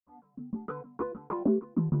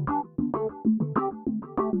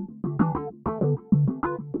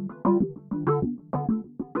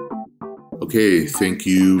Okay, thank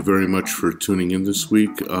you very much for tuning in this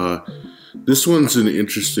week. This one's an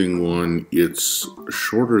interesting one. It's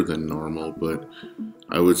shorter than normal, but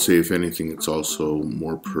I would say, if anything, it's also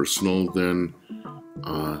more personal than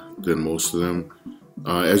most of them.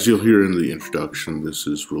 As you'll hear in the introduction, this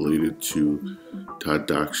is related to Tod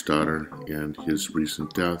Dockstader and his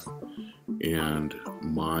recent death, and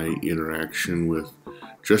my interaction with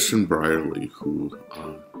Justin Brierley, who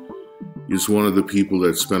is one of the people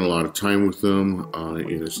that spent a lot of time with him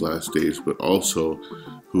in his last days, but also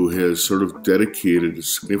who has sort of dedicated a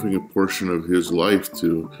significant portion of his life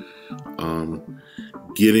to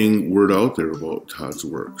getting word out there about Tod's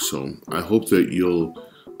work. So I hope that you'll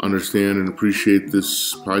understand and appreciate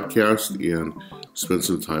this podcast and spend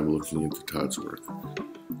some time looking into Tod's work.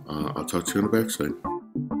 I'll talk to you on the backside.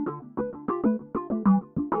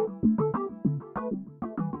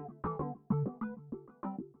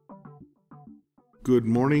 Good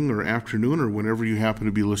morning or afternoon or whenever you happen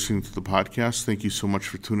to be listening to the podcast. Thank you so much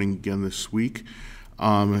for tuning again this week.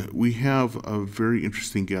 We have a very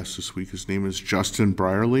interesting guest this week. His name is Justin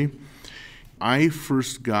Brierley. I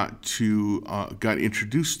first got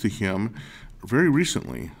introduced to him very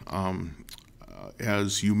recently.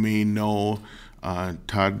 As you may know,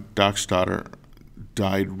 Tod Dockstader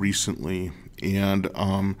died recently, and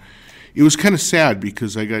it was kind of sad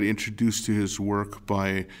because I got introduced to his work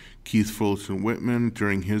by Keith Fullerton Whitman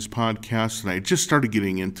during his podcast, and I just started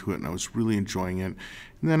getting into it, and I was really enjoying it.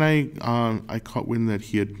 And then I caught wind that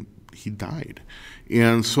he died,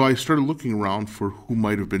 and so I started looking around for who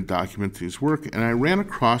might have been documenting his work, and I ran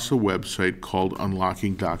across a website called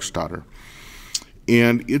Unlocking Dockstader,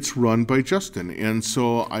 and it's run by Justin. And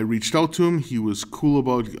so I reached out to him. He was cool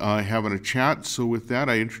about having a chat. So with that,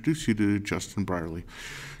 I introduce you to Justin Brierley.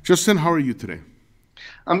 Justin, how are you today?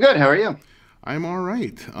 I'm good. How are you? I'm all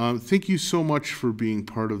right. Thank you so much for being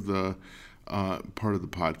part of the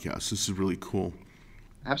podcast. This is really cool.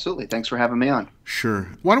 Absolutely. Thanks for having me on.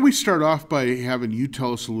 Sure. Why don't we start off by having you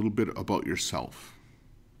tell us a little bit about yourself?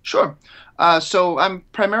 Sure. So I'm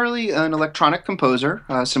primarily an electronic composer,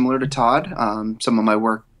 similar to Tod. Some of my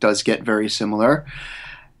work does get very similar.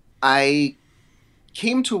 I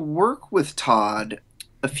came to work with Tod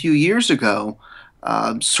a few years ago,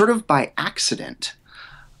 sort of by accident.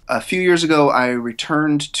 A few years ago, I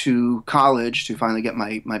returned to college to finally get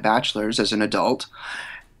my bachelor's as an adult.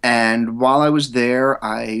 And while I was there,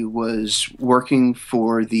 I was working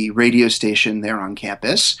for the radio station there on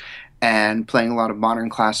campus and playing a lot of modern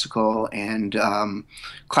classical and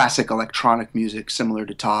classic electronic music similar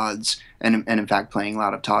to Tod's, and in fact playing a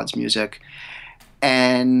lot of Tod's music.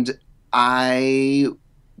 And I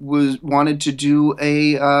wanted to do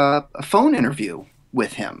a phone interview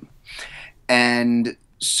with him. And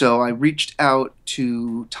so I reached out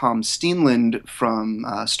to Tom Steenland from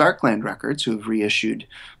StarkLand Records, who have reissued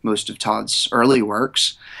most of Tod's early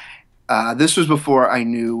works. This was before I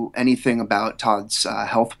knew anything about Tod's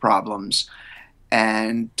health problems.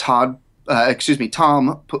 And Tom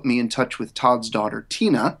put me in touch with Tod's daughter,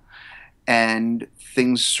 Tina, and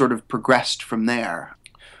things sort of progressed from there.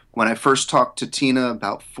 When I first talked to Tina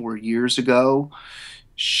about 4 years ago,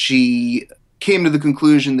 she came to the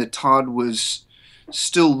conclusion that Tod was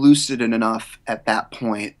still lucid enough at that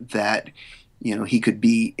point that he could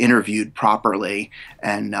be interviewed properly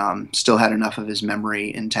and still had enough of his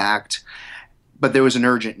memory intact. But there was an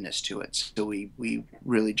urgentness to it, so we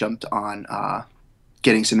really jumped on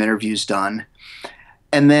getting some interviews done.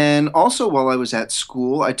 And then also while I was at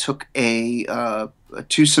school, I took a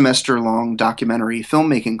 2-semester-long documentary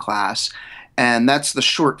filmmaking class, and that's the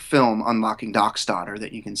short film Unlocking Dockstader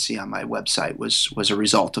that you can see on my website was a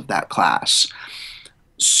result of that class.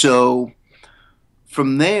 So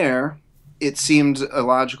from there, it seemed a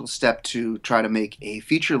logical step to try to make a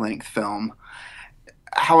feature-length film.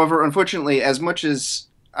 However, unfortunately, as much as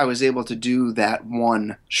I was able to do that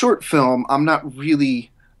one short film, I'm not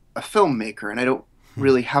really a filmmaker, and I don't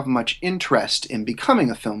really have much interest in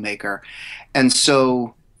becoming a filmmaker. And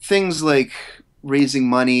so things like raising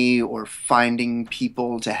money or finding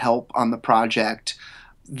people to help on the project,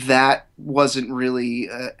 that wasn't really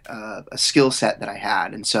a skill set that I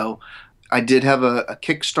had. And so I did have a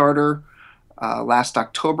Kickstarter last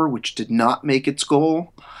October, which did not make its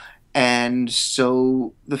goal. And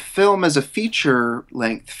so the film as a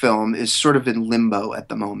feature-length film is sort of in limbo at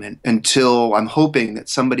the moment until I'm hoping that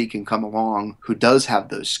somebody can come along who does have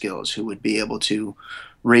those skills, who would be able to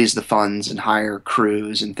raise the funds and hire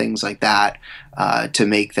crews and things like that to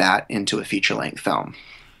make that into a feature-length film.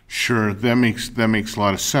 Sure, that makes a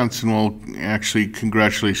lot of sense. And well, actually,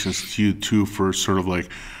 congratulations to you too for sort of like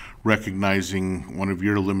recognizing one of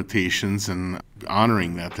your limitations and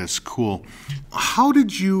honoring that. That's cool. How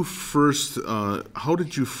did you first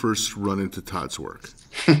run into Todd's work?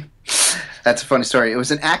 That's a funny story. It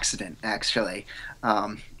was an accident, actually.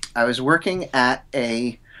 I was working at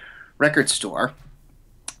a record store,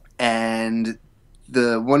 and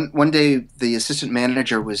the one day the assistant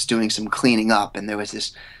manager was doing some cleaning up, and there was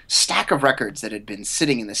this stack of records that had been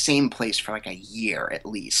sitting in the same place for like a year at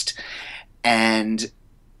least. And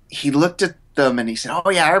he looked at them and he said, "Oh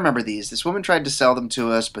yeah, I remember these. This woman tried to sell them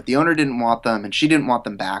to us, but the owner didn't want them, and she didn't want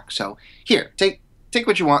them back. So here, take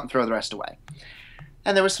what you want and throw the rest away."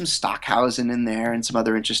 And there was some Stockhausen in there and some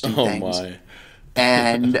other interesting things. Oh my.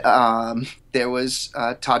 And there was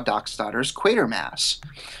Tod Dockstader's Quatermass,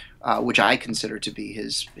 which I consider to be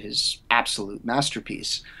his absolute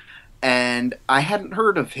masterpiece. And I hadn't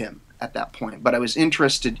heard of him at that point, but I was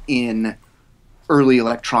interested in early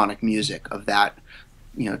electronic music of that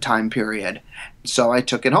time period. So I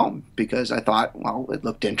took it home because I thought, well, it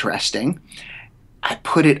looked interesting. I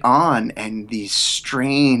put it on, and these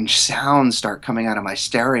strange sounds start coming out of my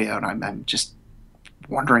stereo, and I'm just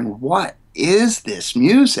wondering, what is this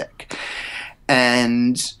music?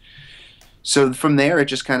 And so from there, it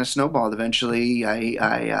just kind of snowballed. Eventually,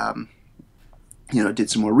 I did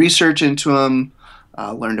some more research into him,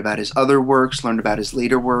 learned about his other works, learned about his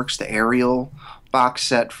later works, the Ariel box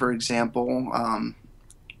set, for example,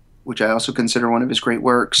 which I also consider one of his great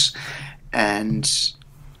works, and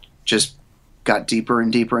just got deeper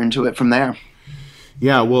and deeper into it from there.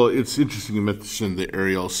 Yeah, well, it's interesting you mentioned the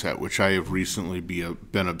Ariel set, which I have recently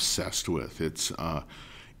been obsessed with.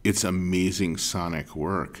 It's amazing sonic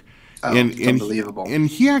work. Oh, it's unbelievable. And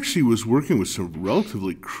he actually was working with some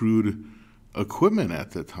relatively crude equipment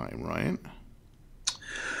at the time, right?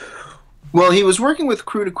 Well, he was working with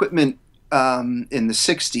crude equipment in the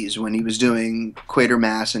 60s when he was doing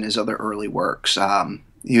Quatermass and his other early works.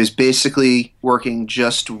 He was basically working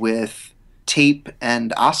just with tape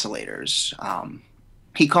and oscillators.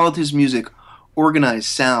 He called his music organized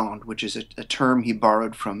sound, which is a term he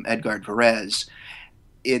borrowed from Edgar Varese.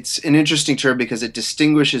 It's an interesting term because it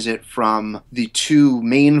distinguishes it from the two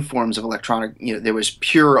main forms of electronic. There was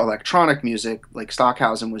pure electronic music, like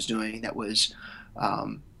Stockhausen was doing, that was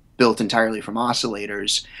built entirely from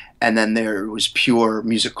oscillators, and then there was pure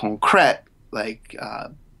musique concrète, like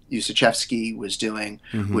Ussachevsky was doing,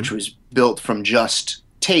 which was built from just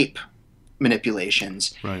tape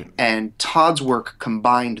manipulations. Right. And Todd's work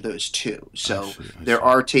combined those two. So I see. there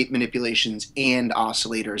are tape manipulations and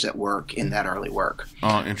oscillators at work in that early work.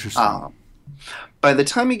 Oh, interesting. By the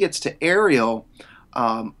time he gets to Ariel,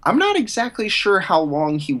 I'm not exactly sure how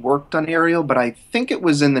long he worked on Ariel, but I think it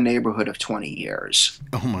was in the neighborhood of 20 years.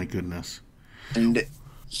 Oh my goodness. And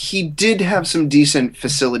he did have some decent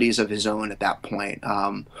facilities of his own at that point.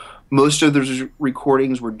 Most of those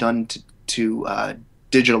recordings were done to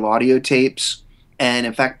digital audio tapes. And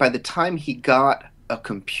in fact, by the time he got a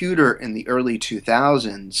computer in the early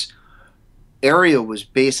 2000s, Ariel was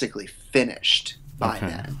basically finished by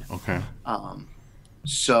then. Okay.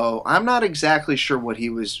 So I'm not exactly sure what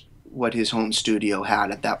his home studio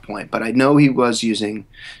had at that point, but I know he was using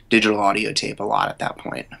digital audio tape a lot at that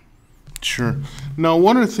point. Sure. Now,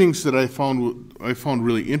 one of the things that I found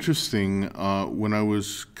really interesting when I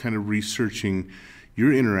was kind of researching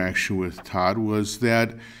your interaction with Todd was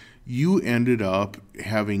that you ended up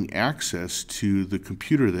having access to the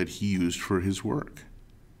computer that he used for his work.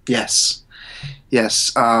 Yes.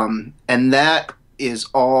 And that is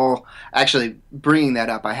all, actually, bringing that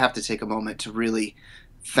up, I have to take a moment to really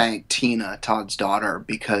thank Tina, Todd's daughter,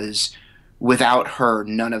 because without her,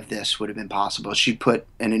 none of this would have been possible. She put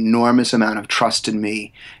an enormous amount of trust in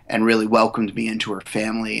me and really welcomed me into her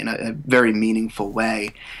family in a very meaningful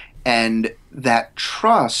way. And that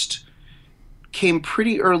trust came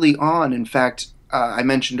pretty early on. In fact, I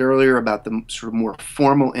mentioned earlier about the sort of more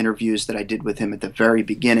formal interviews that I did with him at the very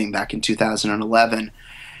beginning, back in 2011.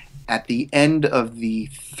 At the end of the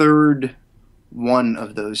third one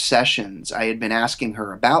of those sessions, I had been asking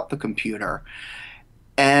her about the computer.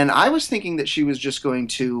 And I was thinking that she was just going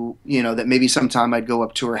to, that maybe sometime I'd go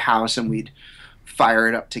up to her house and we'd fire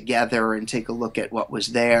it up together and take a look at what was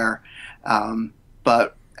there.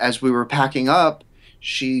 But as we were packing up,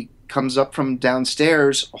 she comes up from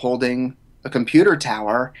downstairs holding a computer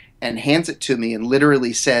tower and hands it to me and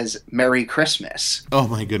literally says, "Merry Christmas." Oh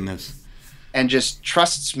my goodness. And just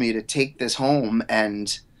trusts me to take this home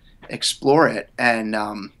and explore it. And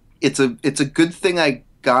it's a good thing I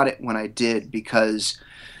got it when I did, because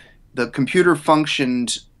the computer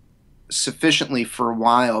functioned sufficiently for a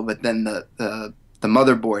while, but then the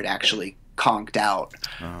motherboard actually conked out.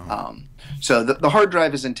 Oh. So the hard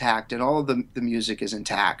drive is intact, and all of the music is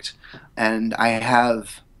intact. And I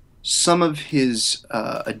have some of his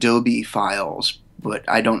Adobe files, but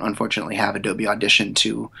I don't unfortunately have Adobe Audition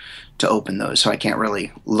to open those, so I can't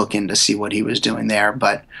really look in to see what he was doing there.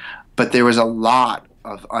 But there was a lot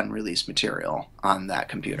of unreleased material on that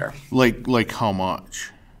computer. Like how much?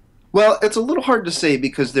 Well, it's a little hard to say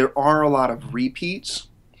because there are a lot of repeats,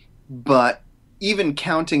 but even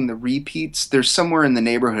counting the repeats, there's somewhere in the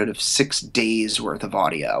neighborhood of 6 days worth of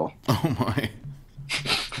audio. Oh my.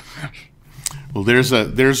 Well, there's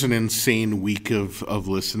an insane week of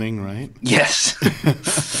listening, right? Yes.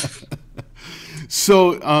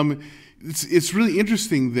 So it's really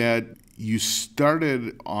interesting that you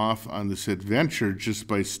started off on this adventure just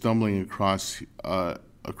by stumbling across an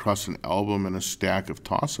album and a stack of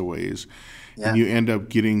tossaways, and you end up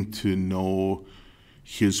getting to know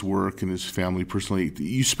his work and his family personally.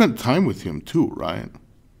 You spent time with him too, right?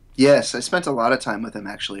 Yes, I spent a lot of time with him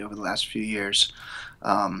actually over the last few years,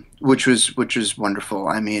 which was wonderful.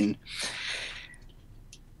 I mean,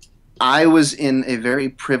 I was in a very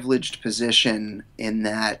privileged position in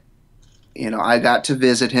that, I got to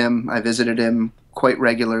visit him. I visited him quite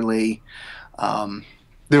regularly.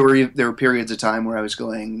 There were periods of time where I was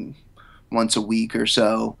going once a week or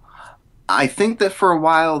so. I think that for a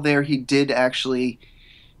while there, he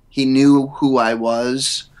knew who I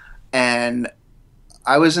was, and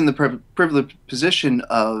I was in the privileged position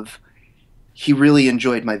of he really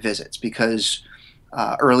enjoyed my visits because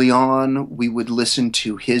early on we would listen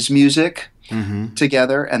to his music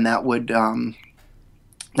together, and that would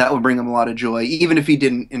bring him a lot of joy, even if he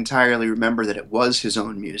didn't entirely remember that it was his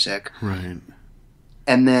own music. Right.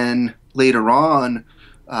 And then later on,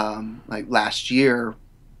 like last year,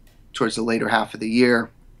 towards the later half of the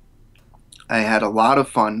year, I had a lot of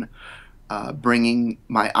fun bringing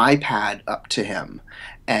my iPad up to him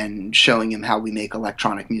and showing him how we make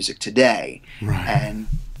electronic music today. Right.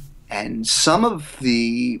 And some of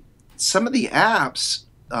the apps,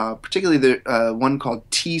 particularly the one called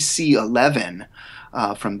TC11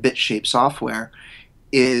 from BitShape Software,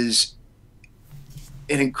 is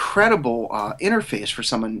an incredible interface for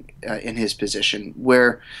someone in his position,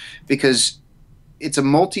 because it's a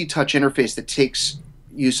multi-touch interface that takes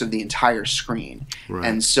use of the entire screen. Right.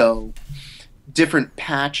 And so different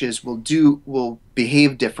patches will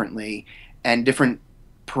behave differently, and different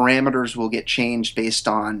parameters will get changed based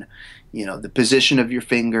on the position of your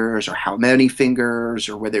fingers, or how many fingers,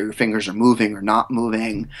 or whether your fingers are moving or not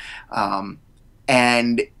moving.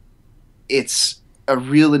 And it's a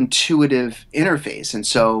real intuitive interface. And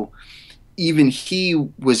so even he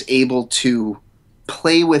was able to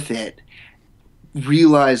play with it,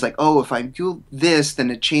 realize like, oh, if I do this, then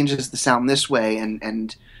it changes the sound this way,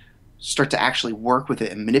 and start to actually work with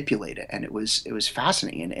it and manipulate it. And it was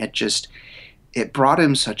fascinating. And it brought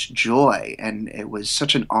him such joy, and it was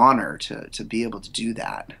such an honor to be able to do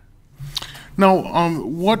that. Now,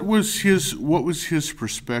 what was his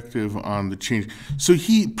perspective on the change? So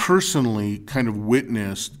he personally kind of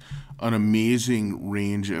witnessed an amazing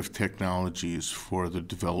range of technologies for the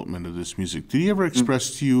development of this music. Did he ever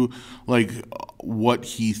express to you like what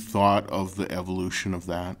he thought of the evolution of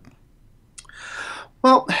that?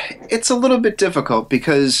 Well, it's a little bit difficult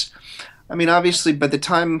because, I mean, obviously by the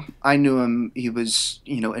time I knew him, he was,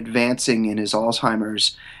 advancing in his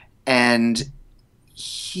Alzheimer's, and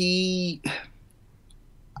I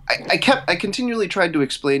continually tried to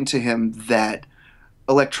explain to him that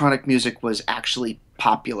electronic music was actually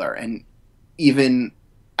popular, and even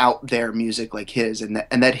out there music like his, and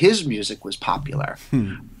that his music was popular.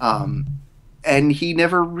 And he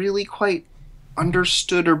never really quite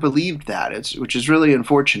understood or believed that, which is really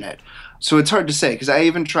unfortunate. So it's hard to say, because I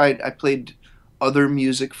played other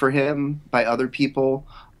music for him by other people,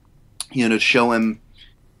 to show him,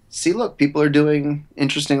 see, look, people are doing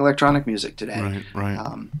interesting electronic music today.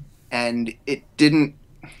 Right. And it didn't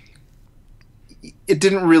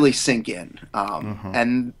really sink in.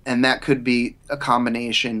 And that could be a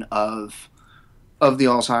combination of the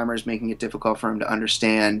Alzheimer's making it difficult for him to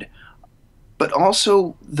understand, but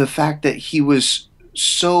also the fact that he was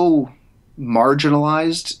so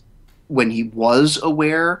marginalized when he was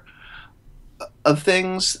aware of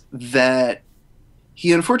things, that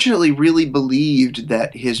he unfortunately really believed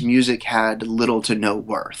that his music had little to no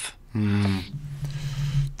worth.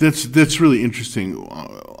 That's really interesting.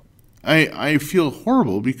 I feel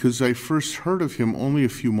horrible because I first heard of him only a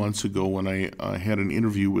few months ago when I had an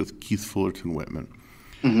interview with Keith Fullerton Whitman,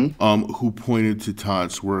 who pointed to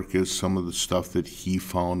Todd's work as some of the stuff that he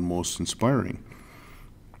found most inspiring.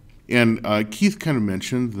 And Keith kind of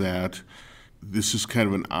mentioned that this is kind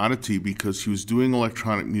of an oddity because he was doing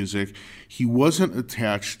electronic music. He wasn't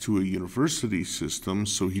attached to a university system,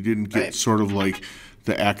 so he didn't get sort of like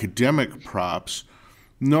the academic props,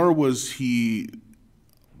 nor was he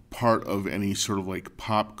part of any sort of like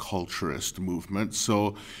pop culturist movement,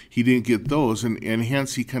 so he didn't get those, and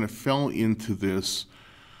hence he kind of fell into this,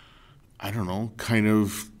 I don't know,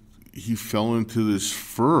 he fell into this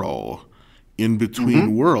furrow in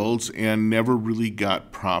between worlds and never really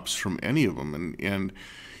got props from any of them. And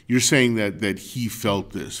you're saying that he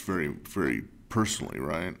felt this very, very personally,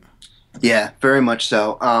 right? Yeah, very much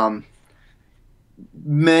so.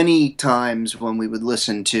 Many times when we would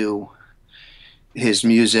listen to his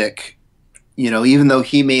music, even though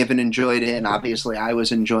he may have enjoyed it, and obviously I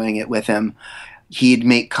was enjoying it with him, he'd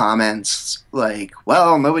make comments like,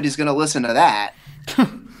 well, nobody's going to listen to that.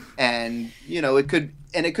 And,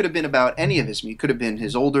 it could have been about any of his music. It could have been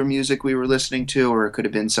his older music we were listening to, or it could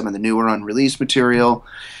have been some of the newer unreleased material.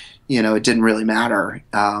 It didn't really matter.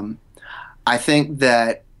 I think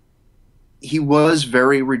that he was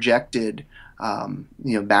very rejected,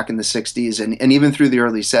 back in the 60s and even through the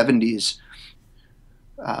early 70s.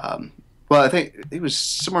 Well, I think it was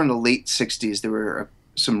somewhere in the late 60s. There were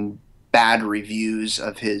some bad reviews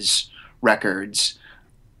of his records,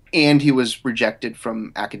 and he was rejected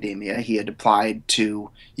from academia. He had applied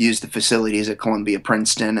to use the facilities at Columbia,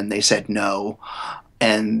 Princeton, and they said no.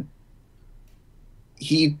 And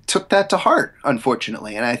he took that to heart,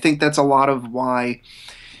 unfortunately. And I think that's a lot of why,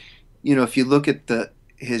 if you look at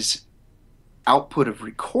his output of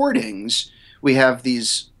recordings, we have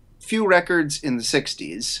these few records in the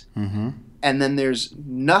 60s, and then there's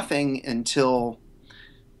nothing until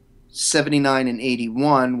 79 and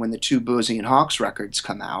 81 when the two Bosie and Hawkes records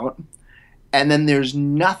come out, and then there's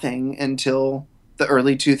nothing until the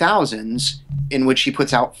early 2000s, in which he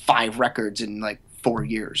puts out 5 records in like 4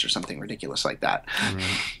 years or something ridiculous like that.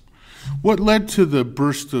 Right. What led to the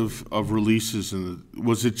burst of releases?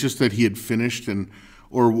 Was it just that he had finished,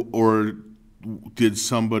 or did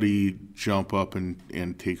somebody jump up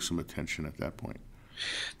and take some attention at that point?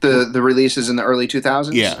 The releases in the early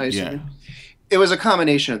 2000s? Yeah. It was a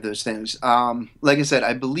combination of those things. Like I said,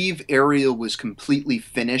 I believe Ariel was completely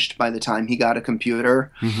finished by the time he got a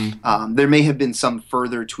computer. There may have been some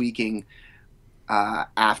further tweaking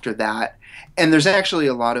after that. And there's actually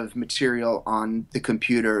a lot of material on the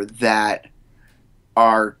computer that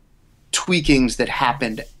are tweakings that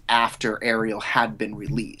happened after Ariel had been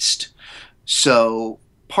released. So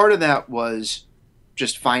part of that was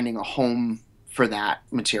just finding a home for that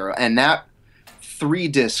material. And that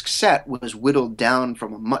 3-disc set was whittled down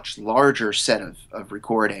from a much larger set of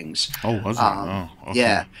recordings. Oh, was it? Oh, okay.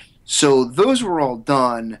 Yeah. So those were all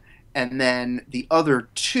done, and then the other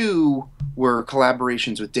 2 were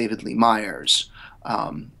collaborations with David Lee Myers,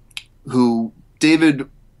 who David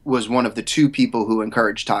was one of the 2 people who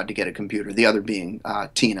encouraged Todd to get a computer, the other being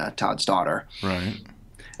Tina, Todd's daughter. Right.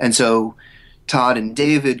 And so Todd and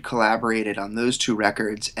David collaborated on those 2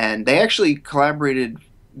 records, and they actually collaborated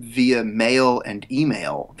via mail and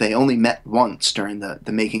email. They only met once during the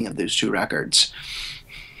making of those 2 records.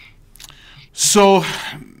 So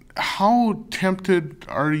how tempted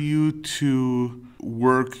are you to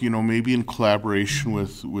work, maybe in collaboration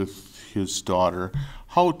with his daughter?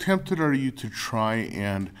 How tempted are you to try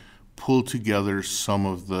and pull together some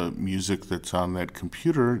of the music that's on that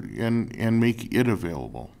computer and make it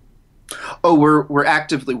available? Oh, we're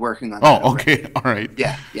actively working on that. Oh, okay. All right.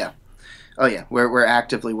 Yeah. Oh, yeah. We're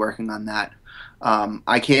actively working on that.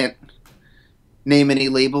 I can't name any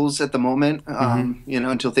labels at the moment,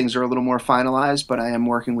 until things are a little more finalized, but I am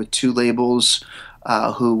working with 2 labels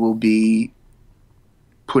who will be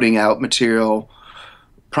putting out material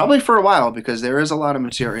probably for a while, because there is a lot of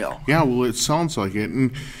material. Yeah, well, it sounds like it.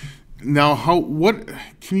 And now,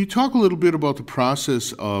 can you talk a little bit about the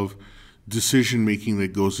process of decision making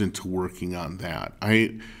that goes into working on that?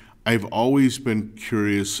 I've always been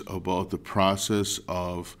curious about the process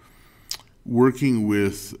of working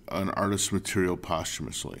with an artist's material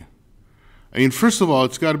posthumously. I mean, first of all,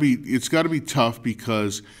 it's got to be tough,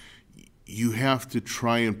 because you have to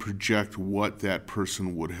try and project what that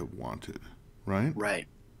person would have wanted, right?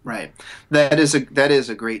 Right. That is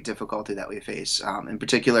a great difficulty that we face. In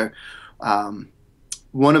particular,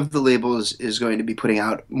 one of the labels is going to be putting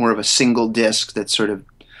out more of a single disc that's sort of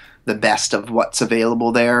the best of what's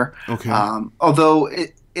available there. Okay. Although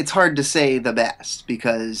it's hard to say the best,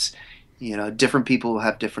 because different people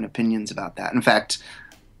have different opinions about that. In fact,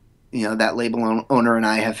 that label owner and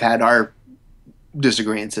I have had our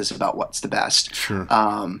disagreements about what's the best. Sure.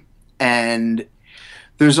 And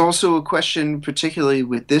there's also a question, particularly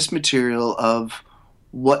with this material, of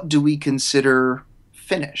what do we consider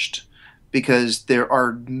finished? Because there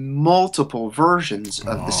are multiple versions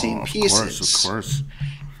of the same pieces. Of course.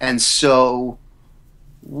 And so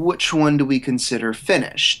which one do we consider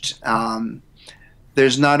finished?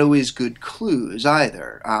 There's not always good clues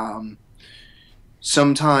either.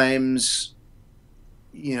 Sometimes,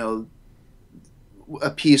 a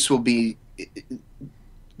piece will be,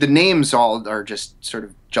 the names all are just sort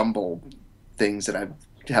of jumble things that I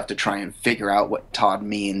have to try and figure out what Tod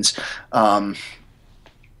means.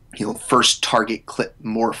 First target clip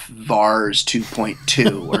morph vars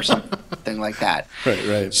 2.2 or something like that.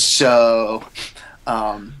 Right. So,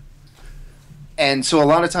 and so a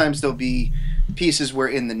lot of times there'll be pieces where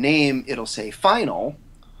in the name it'll say final,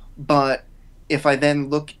 but if I then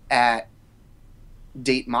look at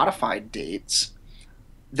date modified dates,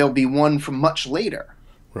 there'll be one from much later.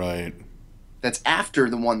 Right. That's after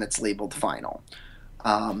the one that's labeled final.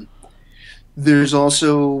 There's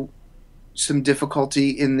also some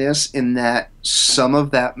difficulty in this, in that some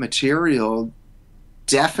of that material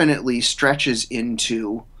definitely stretches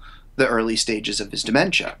into the early stages of his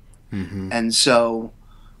dementia. Mm-hmm. And so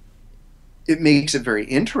it makes it very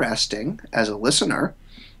interesting as a listener,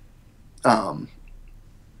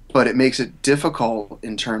 but it makes it difficult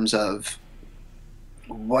in terms of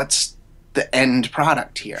what's the end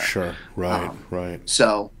product here. Sure, right.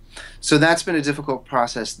 So that's been a difficult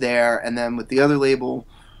process there. And then with the other label,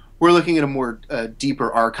 we're looking at a more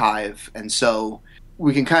deeper archive, and so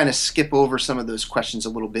we can kind of skip over some of those questions a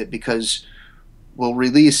little bit because we'll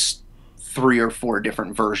release 3 or 4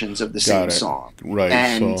 different versions of the same song. Right.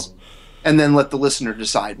 And then let the listener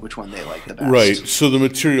decide which one they like the best. Right. So the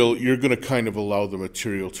material, you're going to kind of allow the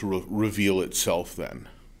material to reveal itself then.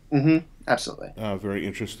 Mm-hmm. Absolutely. Very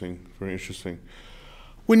interesting. Very interesting.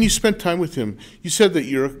 When you spent time with him, you said that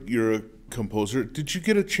you're a composer. Did you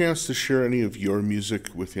get a chance to share any of your music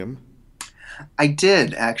with him? I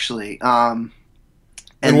did, actually. And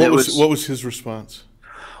what was his response?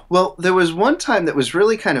 Well, there was one time that was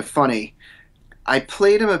really kind of funny. I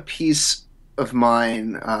played him a piece of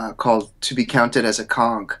mine called To Be Counted as a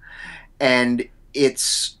Conch, and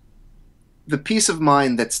it's the piece of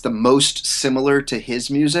mine that's the most similar to his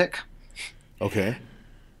music. Okay.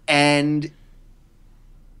 And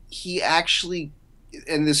he actually,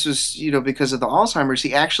 and this was, because of the Alzheimer's,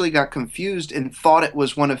 he actually got confused and thought it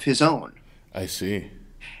was one of his own. I see.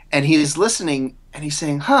 And he's listening and he's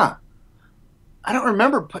saying, I don't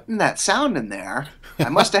remember putting that sound in there. I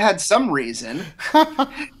must have had some reason.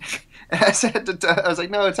 And I said, I was like,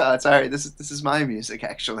 no, it's all right. This is my music,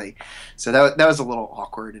 actually. So that was a little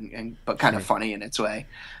awkward but kind of funny in its way.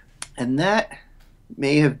 And that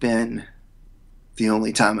may have been the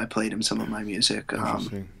only time I played him some of my music.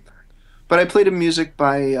 But I played him music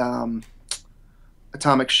by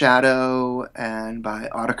Atomic Shadow and by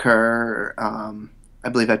Autechre. I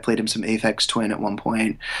believe I played him some Aphex Twin at one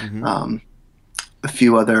point. Mm-hmm. A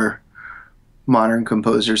few other modern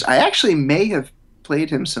composers. I actually may have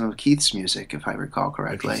played him some of Keith's music, if I recall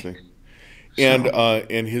correctly. Interesting.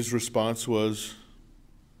 And his response was?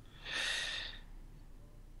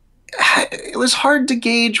 It was hard to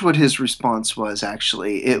gauge what his response was,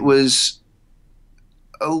 actually. It was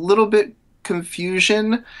a little bit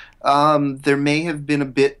confusion. There may have been a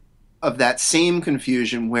bit of that same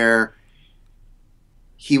confusion where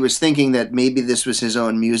he was thinking that maybe this was his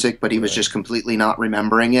own music, but he was just completely not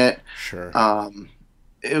remembering it. Sure.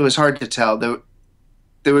 It was hard to tell.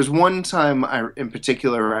 There was one time in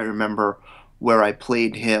particular I remember where I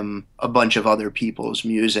played him a bunch of other people's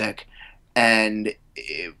music, and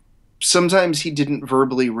sometimes he didn't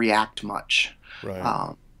verbally react much.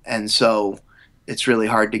 Right. And so it's really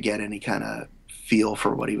hard to get any kind of feel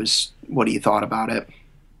for what he thought about it.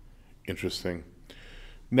 Interesting.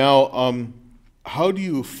 Now, how do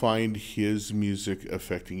you find his music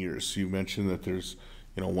affecting yours? So you mentioned that there's,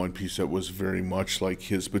 one piece that was very much like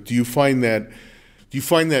his, but do you find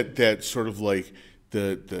that sort of like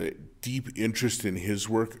the deep interest in his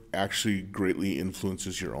work actually greatly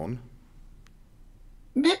influences your own?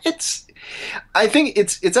 I think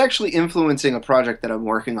it's actually influencing a project that I'm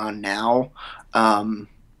working on now,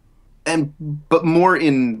 but more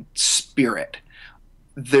in spirit.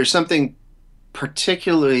 There's something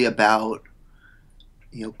particularly about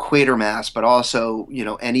Quatermass, but also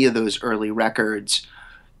any of those early records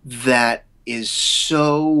that is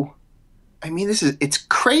so. I mean, it's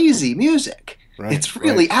crazy music. Right, it's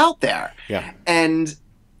really out there. Yeah, and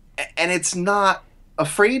it's not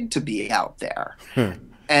afraid to be out there.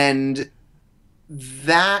 And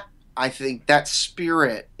that, I think, that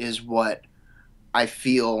spirit is what I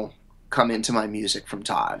feel come into my music from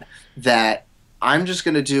Tod. That I'm just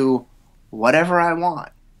going to do whatever I want.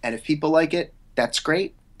 And if people like it, that's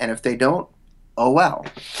great. And if they don't, oh well.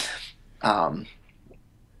 Um,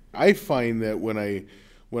 I find that when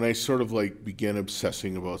I sort of like begin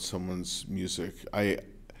obsessing about someone's music,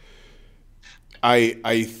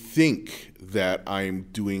 I think that I'm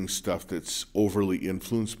doing stuff that's overly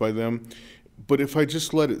influenced by them. But if I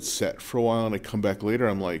just let it set for a while and I come back later,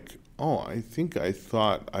 I'm like, oh, I think I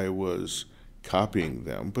thought I was copying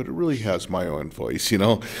them, but it really has my own voice, you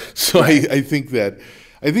know? So right. I think that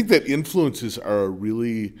influences are a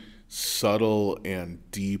really subtle and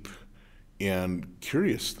deep and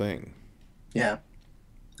curious thing. Yeah,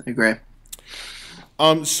 I agree.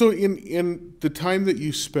 So in the time that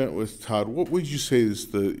you spent with Todd, what would you say is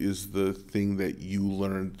the thing that you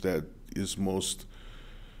learned that is most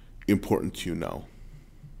important to you now?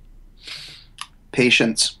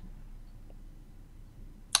 Patience.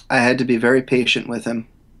 I had to be very patient with him.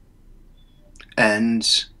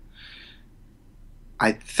 And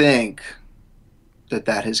I think that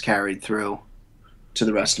that has carried through to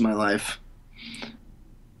the rest of my life.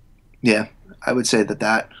 Yeah, I would say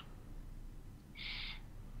that.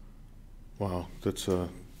 Wow,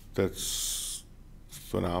 that's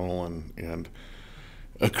phenomenal and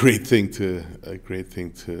a great thing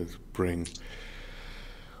to bring.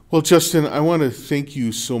 Well, Justin, I want to thank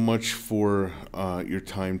you so much for your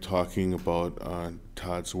time talking about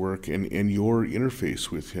Todd's work and your interface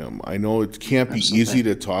with him. I know it can't be easy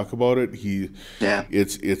Absolutely. to talk about it. Yeah.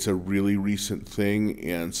 It's a really recent thing,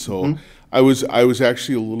 and so Hmm. I was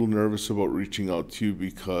actually a little nervous about reaching out to you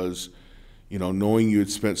because, knowing you had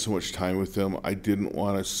spent so much time with him, I didn't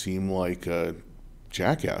want to seem like a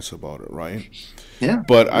jackass about it, right? Yeah.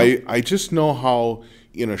 But No. I just know how,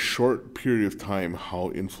 in a short period of time, how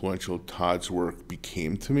influential Todd's work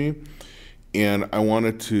became to me. And I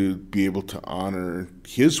wanted to be able to honor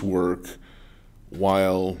his work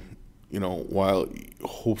while, while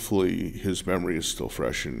hopefully his memory is still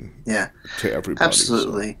fresh Yeah. to everybody. So,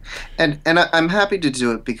 Absolutely. I'm happy to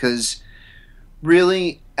do it because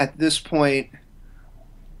really at this point,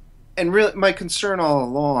 and really my concern all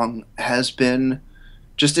along has been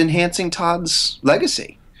just enhancing Todd's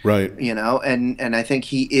legacy. right. And I think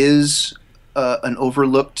he is an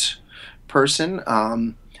overlooked person.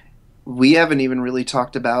 We haven't even really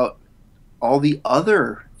talked about all the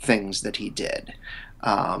other things that he did,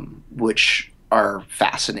 which are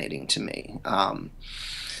fascinating to me.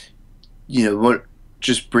 What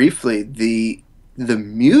just briefly, the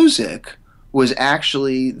music was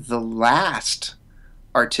actually the last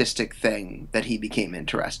artistic thing that he became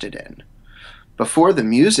interested in. Before the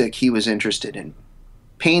music, he was interested in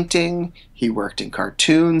painting, he worked in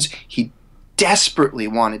cartoons, he desperately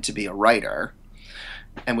wanted to be a writer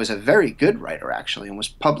and was a very good writer actually and was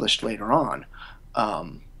published later on.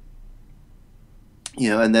 Um,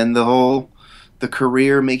 and then the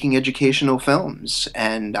career making educational films,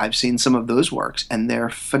 and I've seen some of those works and they're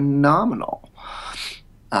phenomenal.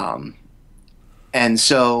 Um, and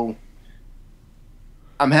so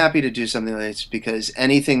I'm happy to do something like this because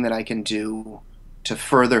anything that I can do to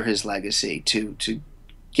further his legacy, to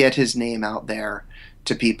get his name out there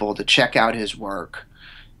to people to check out his work,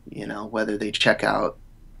 whether they check out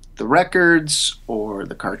the records or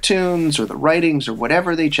the cartoons or the writings or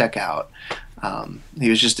whatever they check out. He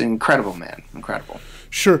was just an incredible man, incredible.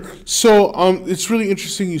 Sure. So it's really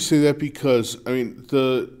interesting you say that because, I mean,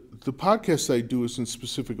 the podcast I do isn't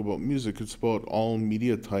specific about music. It's about all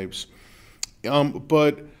media types.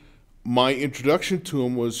 But my introduction to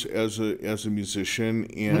him was as a musician,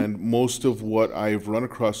 Mhm. and most of what I've run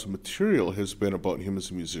across the material has been about him as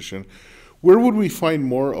a musician. Where would we find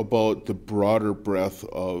more about the broader breadth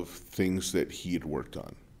of things that he had worked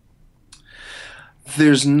on?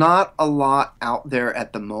 There's not a lot out there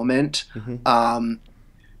at the moment. Hmm. Um,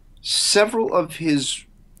 Several of his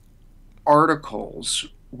articles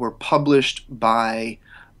were published by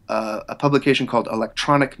a publication called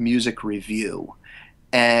Electronic Music Review,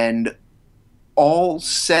 and all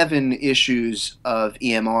 7 issues of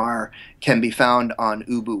EMR can be found on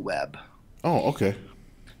UbuWeb. Oh, okay.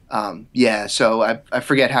 Yeah, so I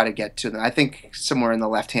forget how to get to them. I think somewhere in the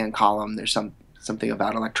left-hand column there's something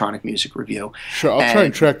about Electronic Music Review, Sure. I'll try and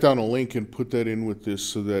and track down a link and put that in with this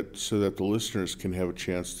so that the listeners can have a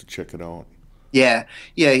chance to check it out. yeah,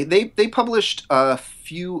 yeah, they published a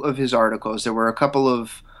few of his articles. There were a couple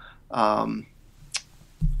of um,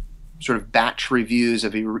 sort of batch reviews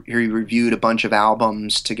of he reviewed a bunch of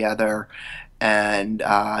albums together, and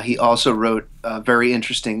he also wrote a very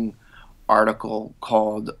interesting article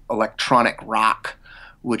called Electronic Rock,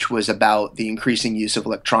 which was about the increasing use of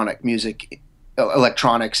electronics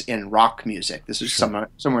in rock music. This is Sure.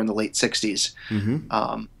 somewhere in the late '60s. Hmm.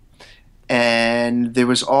 Um, And there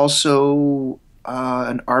was also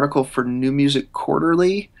an article for New Music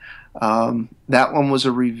Quarterly. That one was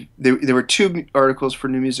a there were two articles for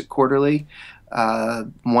New Music Quarterly.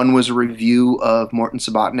 One was a review of Morton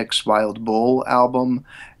Subotnick's Wild Bull album,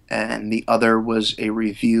 and the other was a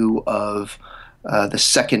review of the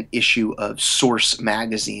second issue of Source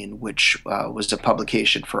magazine, which was a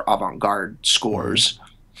publication for avant-garde scores.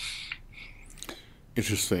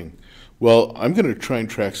 Interesting. Well, I'm going to try and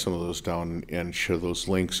track some of those down and share those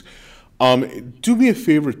links. Do me a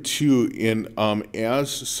favor too,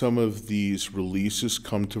 as some of these releases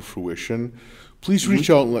come to fruition, please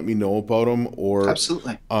reach out and let me know about them. Or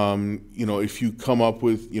absolutely, if you come up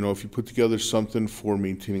with, if you put together something for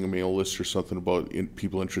maintaining a mail list or something about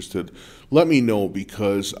people interested, let me know,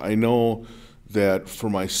 because I know that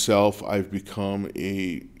for myself, I've become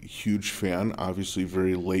a huge fan. Obviously,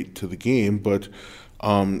 very late to the game, but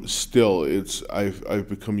still, I've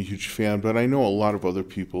become a huge fan. But I know a lot of other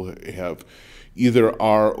people have either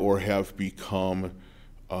are or have become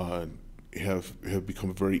have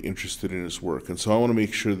become very interested in his work, and so I want to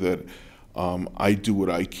make sure that I do what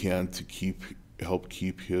I can to help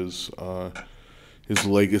keep his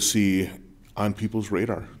legacy on people's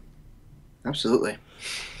radar. Absolutely.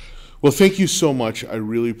 Well, thank you so much. I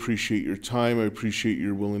really appreciate your time. I appreciate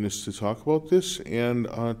your willingness to talk about this and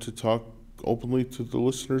to talk openly to the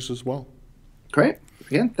listeners as well. Great.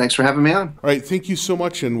 Again, thanks for having me on. All right, thank you so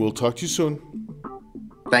much, and we'll talk to you soon.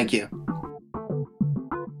 Thank you.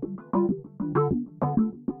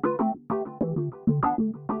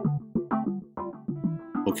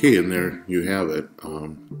 Okay, and there you have it.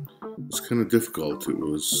 It's kind of difficult.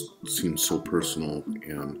 It seemed so personal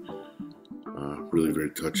and really very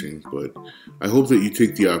touching. But I hope that you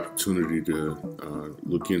take the opportunity to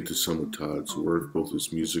look into some of Todd's work, both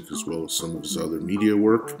his music as well as some of his other media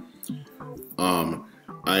work.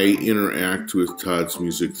 I interact with Todd's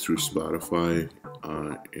music through Spotify,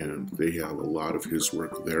 and they have a lot of his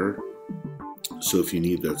work there. So if you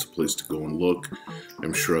need, that's a place to go and look.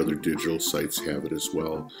 I'm sure other digital sites have it as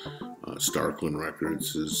well. Starkland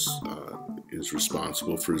Records is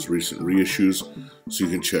responsible for his recent reissues, so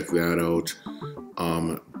you can check that out.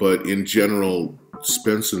 But in general,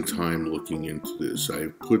 spend some time looking into this. I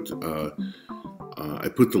put the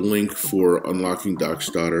link for Unlocking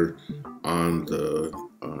Dockstader on the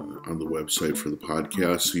website for the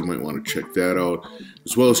podcast, so you might want to check that out,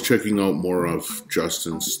 as well as checking out more of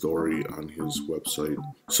Justin's story on his website.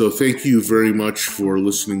 So thank you very much for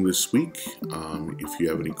listening this week. If you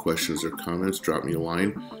have any questions or comments, drop me a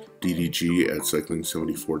line,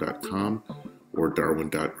 ddg@cycling74.com or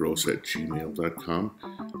darwin.gross@gmail.com.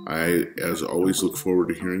 I, as always, look forward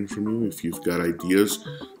to hearing from you. If you've got ideas,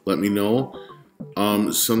 let me know.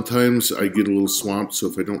 Sometimes I get a little swamped, so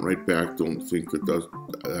if I don't write back, don't think that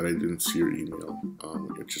I didn't see your email.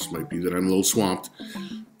 It just might be that I'm a little swamped.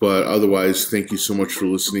 But otherwise, thank you so much for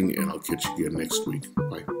listening, and I'll catch you again next week.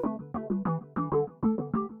 Bye.